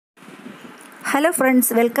Hello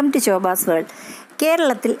friends, welcome to Shobha's world.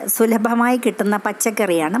 കേരളത്തിൽ സുലഭമായി കിട്ടുന്ന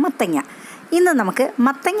പച്ചക്കറിയാണ് മത്തങ്ങ. ഇന്ന് നമുക്ക്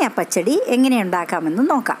മത്തങ്ങ പച്ചടി എങ്ങനെ ഉണ്ടാക്കാമെന്ന്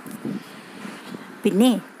നോക്കാം.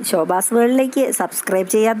 പിന്നെ ശോഭാസ് വേൾഡിലേക്ക് സബ്സ്ക്രൈബ്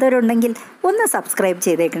ചെയ്യാത്തവരുണ്ടെങ്കിൽ ഒന്ന് സബ്സ്ക്രൈബ്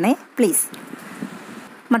ചെയ്തേക്കണേ പ്ലീസ്.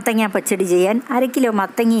 മത്തങ്ങ പച്ചടി ചെയ്യാൻ 1 കിലോ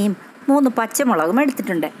മത്തങ്ങയും 3 പച്ചമുളകും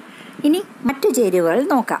എടുത്തിട്ടുണ്ട്. ഇനി മറ്റു ചേരുവകൾ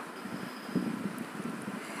നോക്കാം.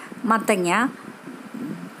 മത്തങ്ങ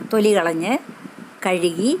തൊലി കളഞ്ഞ്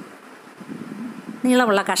കഴുകി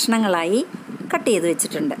നീളമുള്ള കഷ്ണങ്ങളായി കട്ട് ചെയ്ത്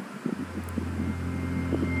വെച്ചിട്ടുണ്ട്.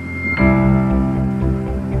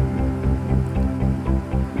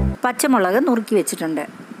 പച്ചമുളക് നുറുക്കി വെച്ചിട്ടുണ്ട്.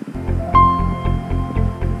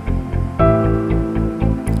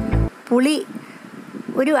 പുളി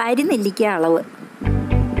ഒരു അരിനെല്ലിക്ക അളവ്.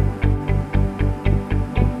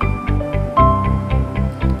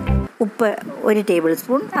 ഉപ്പ് 1 ടേബിൾ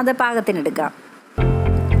സ്പൂൺ, അത് പാകത്തിനെടുക്കാം.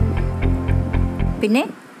 പിന്നെ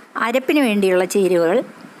അരപ്പിന് വേണ്ടിയുള്ള ചേരുവകൾ: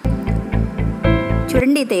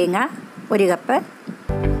 ചുരണ്ടി തേങ്ങ 1 കപ്പ്,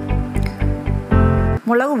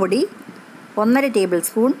 മുളക് പൊടി 1.5 ടേബിൾ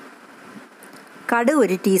സ്പൂൺ, കടുക്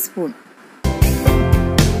 1 ടീസ്പൂൺ,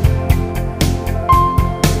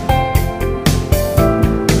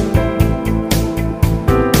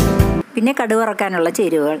 പിന്നെ കടുക് വറക്കാനുള്ള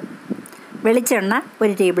ചേരുവകൾ: വെളിച്ചെണ്ണ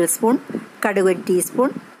 1 ടേബിൾ സ്പൂൺ, കടുക് 1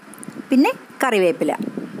 ടീസ്പൂൺ, പിന്നെ കറിവേപ്പില.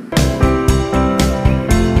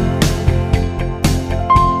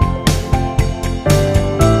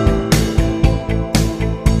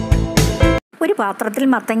 ഒരു പാത്രത്തിൽ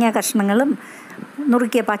മത്തങ്ങ കഷ്ണങ്ങളും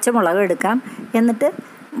നുറുക്കിയ പച്ചമുളകും എടുക്കാം. എന്നിട്ട്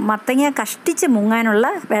മത്തങ്ങ കഷ്ടിച്ച് മുങ്ങാനുള്ള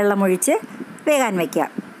വെള്ളമൊഴിച്ച് വേകാൻ വയ്ക്കാം.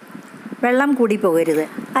 വെള്ളം കൂടി പോകരുത്.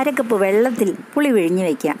 1 കപ്പ് വെള്ളത്തിൽ പുളി പിഴിഞ്ഞ്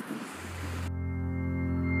വയ്ക്കാം.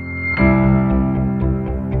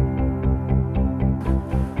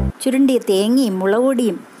 ചുരുണ്ടിയ തേങ്ങയും മുളക്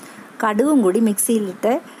പൊടിയും കടുകും കൂടി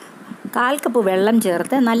മിക്സിയിലിട്ട് 1/4 കപ്പ് വെള്ളം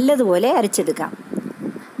ചേർത്ത് നല്ലതുപോലെ അരച്ചെടുക്കാം.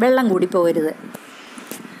 വെള്ളം കൂടി പോകരുത്.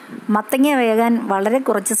 മത്തങ്ങ വേകാൻ വളരെ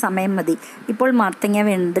കുറച്ച് സമയം മതി. ഇപ്പോൾ മത്തങ്ങ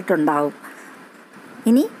വെന്തിട്ടുണ്ടാവും.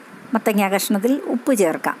 ഇനി മത്തങ്ങ കഷ്ണത്തിൽ ഉപ്പ്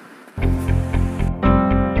ചേർക്കാം.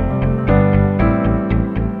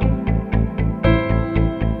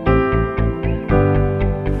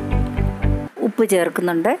 ഉപ്പ്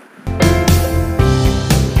ചേർക്കുന്നുണ്ട്.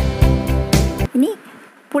 ഇനി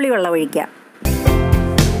പുളിവെള്ളം ഒഴിക്കാം.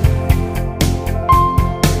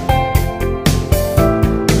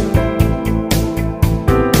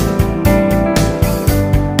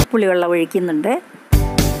 പുളിവെള്ളം ഒഴിക്കുന്നുണ്ട്.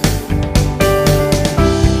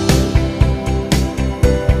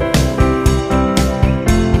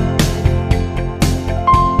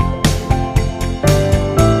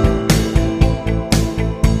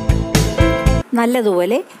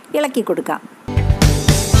 നല്ലതുപോലെ ഇളക്കി കൊടുക്കാം.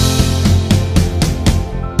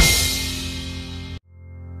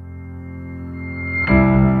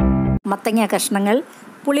 മത്തങ്ങ കഷ്ണങ്ങൾ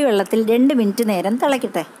പുളിവെള്ളത്തിൽ 2 മിനിറ്റ് നേരം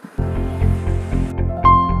തിളക്കട്ടെ.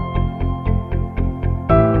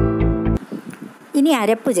 ഇനി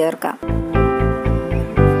അരപ്പ് ചേർക്കാം.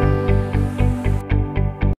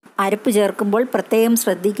 അരപ്പ് ചേർക്കുമ്പോൾ പ്രത്യേകം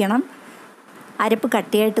ശ്രദ്ധിക്കണം. അരപ്പ്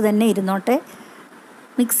കട്ടിയായിട്ട് തന്നെ ഇരുന്നോട്ടെ.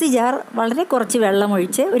 മിക്സി ജാർ വളരെ കുറച്ച്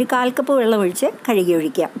വെള്ളമൊഴിച്ച് 1/4 കപ്പ് വെള്ളമൊഴിച്ച് കഴുകി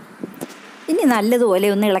ഒഴിക്കാം. ഇനി നല്ലതുപോലെ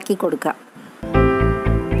ഒന്ന് ഇളക്കി കൊടുക്കാം.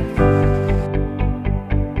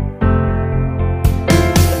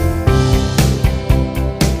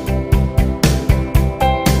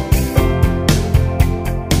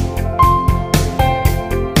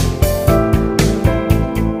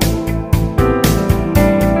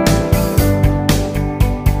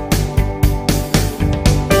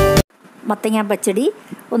 മത്തങ്ങ പച്ചടി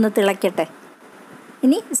ഒന്ന് തിളയ്ക്കട്ടെ.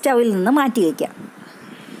 ഇനി സ്റ്റൗവിൽ നിന്ന് മാറ്റി വയ്ക്കാം.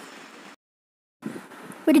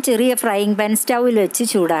 ഒരു ചെറിയ ഫ്രൈയിങ് പാൻ സ്റ്റൗവിൽ വെച്ച്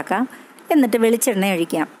ചൂടാക്കാം. എന്നിട്ട് വെളിച്ചെണ്ണ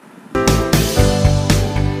ഒഴിക്കാം.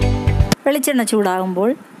 വെളിച്ചെണ്ണ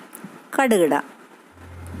ചൂടാകുമ്പോൾ കടുകിടാം.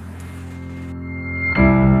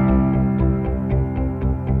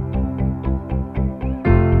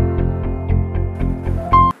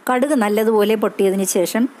 കടുക് നല്ലതുപോലെ പൊട്ടിയതിന്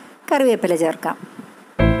ശേഷം കറിവേപ്പില ചേർക്കാം.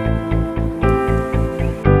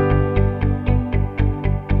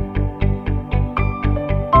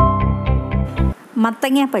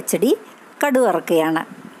 മത്തങ്ങ പച്ചടി കടുക് വറക്കുകയാണ്.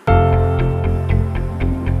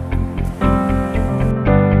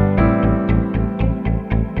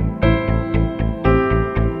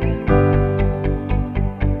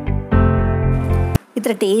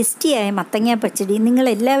 ഇത്ര ടേസ്റ്റിയായ മത്തങ്ങ പച്ചടി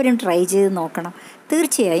നിങ്ങളെല്ലാവരും ട്രൈ ചെയ്ത് നോക്കണം.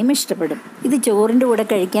 തീർച്ചയായും ഇഷ്ടപ്പെടും. ഇത് ചോറിൻ്റെ കൂടെ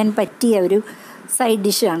കഴിക്കാൻ പറ്റിയ ഒരു സൈഡ്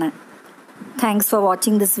ഡിഷാണ്. Thanks for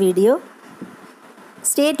watching this video.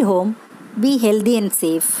 Stay at home, be healthy and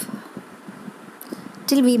safe.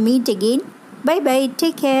 Till we meet again, bye bye,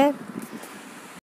 take care.